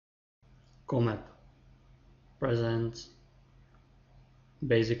ComAp presents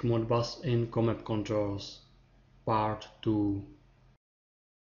Basic Modbus in ComAp Controls, Part 2.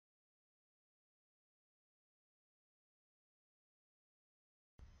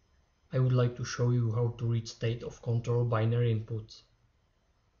 I would like to show you how to read state of control binary inputs.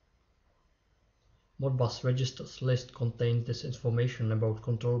 Modbus registers list contains this information about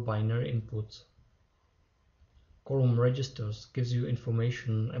control binary inputs. Column registers gives you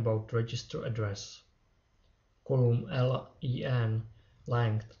information about register address. Column len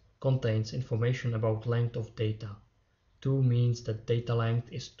length contains information about length of data. 2 means that data length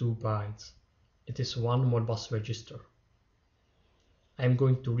is 2 bytes. It is one Modbus register. I am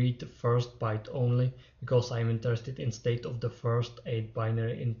going to read the first byte only because I am interested in state of the first 8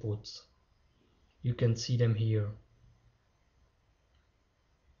 binary inputs. You can see them here.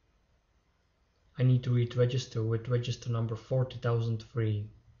 I need to read register with register number 40003.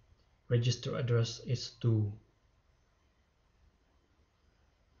 Register address is 2.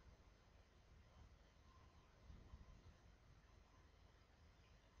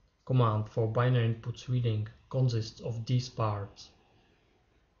 Command for binary inputs reading consists of these parts: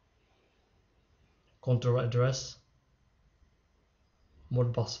 control address,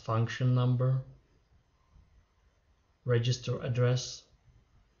 Modbus function number, register address,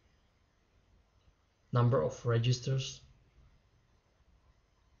 number of registers,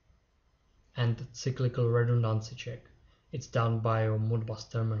 and cyclical redundancy check. It's done by a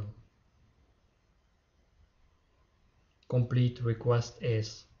Modbus terminal. Complete request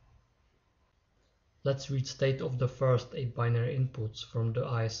is. Let's read state of the first 8 binary inputs from the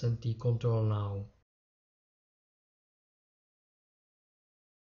ISNT control now.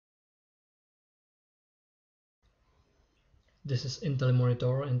 This is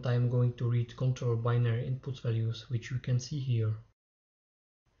IntelliMonitor and I am going to read control binary inputs values, which you can see here.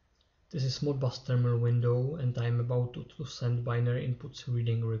 This is Modbus terminal window and I am about to send binary inputs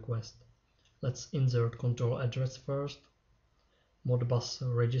reading request. Let's insert control address first, Modbus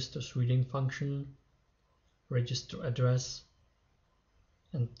registers reading function, register address,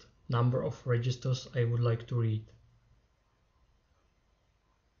 and number of registers I would like to read.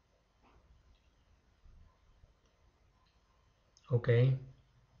 Okay.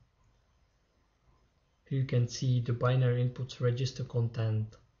 Here you can see the binary inputs register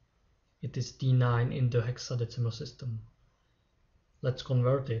content. It is D9 in the hexadecimal system. Let's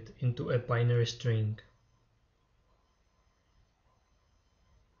convert it into a binary string.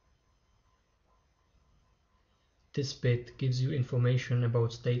 This bit gives you information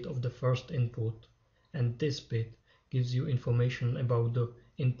about state of the first input, and this bit gives you information about the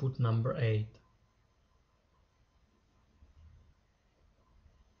input number 8.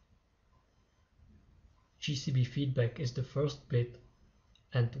 GCB feedback is the first bit,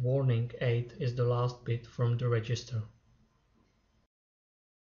 and warning 8 is the last bit from the register.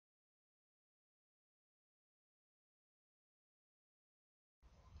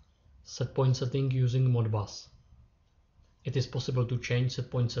 Setpoint setting using Modbus. It is possible to change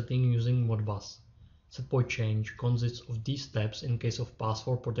setpoint setting using Modbus. Setpoint change consists of these steps in case of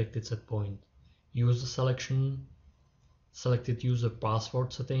password protected setpoint: user selection, selected user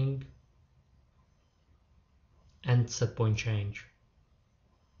password setting, and setpoint change.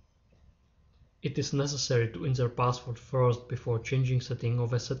 It is necessary to insert password first before changing setting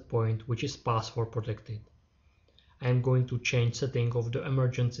of a setpoint which is password protected. I am going to change setting of the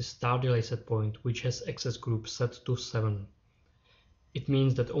emergency start delay setpoint which has access group set to 7. It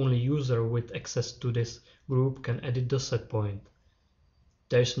means that only user with access to this group can edit the setpoint.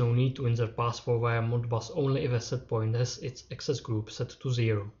 There is no need to insert password via Modbus only if a setpoint has its access group set to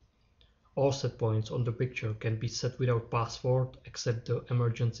 0. All setpoints on the picture can be set without password except the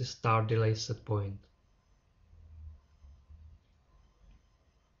emergency start delay setpoint.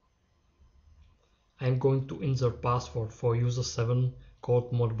 I am going to insert password for user 7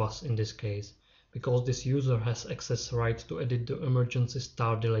 called Modbus in this case, because this user has access right to edit the emergency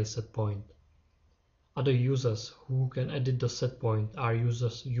start delay setpoint. Other users who can edit the setpoint are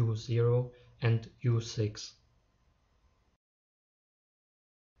users U0 and U6.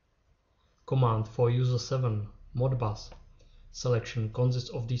 Command for user 7 Modbus selection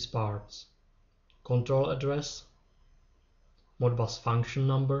consists of these parts: control address, Modbus function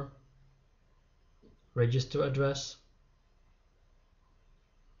number, register address,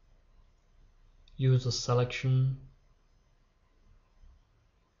 user selection,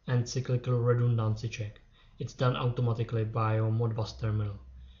 and cyclical redundancy check. It's done automatically by our Modbus terminal.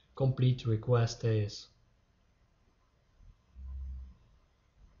 Complete request is.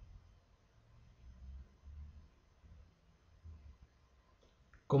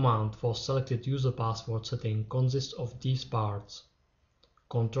 Command for selected user password setting consists of these parts: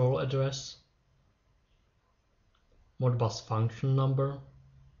 control address, Modbus function number,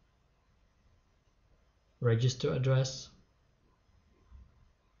 register address,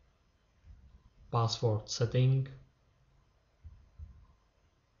 password setting,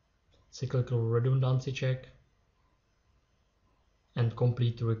 cyclical redundancy check, and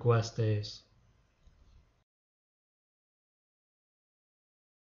complete request is.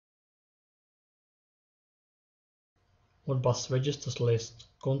 Modbus registers list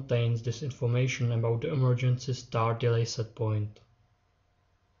contains this information about the emergency start delay setpoint.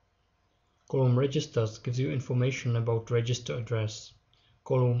 Column registers gives you information about register address.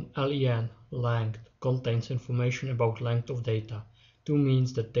 Column len length contains information about length of data. 2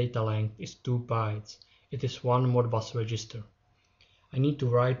 means that data length is 2 bytes. It is one Modbus register. I need to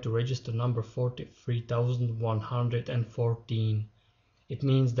write to register number 43114. It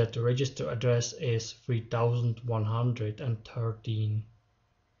means that the register address is 3113.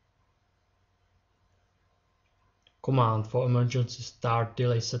 Command for emergency start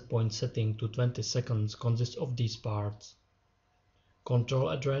delay setpoint setting to 20 seconds consists of these parts: control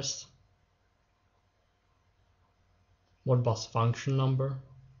address, Modbus function number,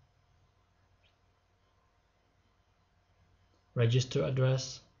 register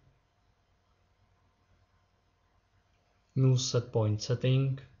address, new setpoint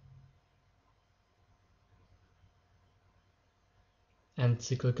setting, and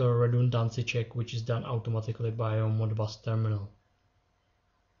cyclical redundancy check, which is done automatically by your Modbus terminal.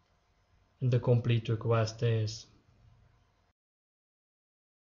 And the complete request is.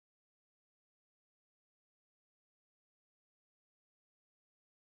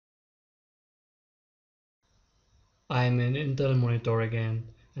 I am in Intel monitor again,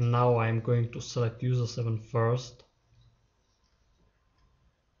 and now I am going to select user 7 first,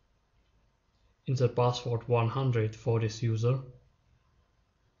 insert password 100 for this user,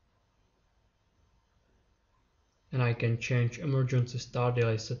 and I can change emergency start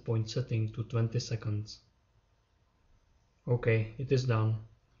delay setpoint setting to 20 seconds. Okay, it is done.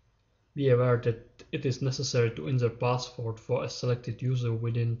 Be aware that it is necessary to insert password for a selected user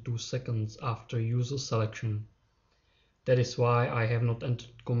within 2 seconds after user selection. That is why I have not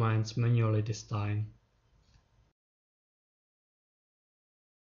entered commands manually this time.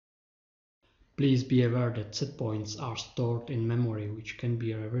 Please be aware that setpoints are stored in memory, which can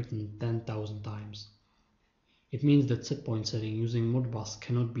be rewritten 10,000 times. It means that setpoint setting using Modbus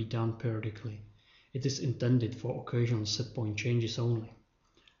cannot be done periodically. It is intended for occasional setpoint changes only.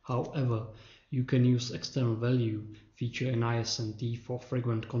 However, you can use external value feature in ISNT for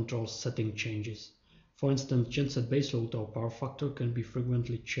frequent control setting changes. For instance, genset baseload or power factor can be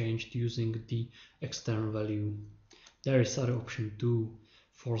frequently changed using the external value. There is other option too.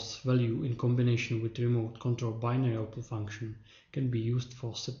 Force value in combination with remote control binary output function can be used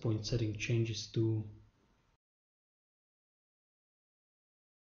for setpoint setting changes too.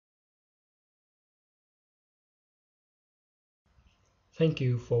 Thank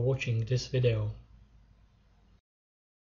you for watching this video.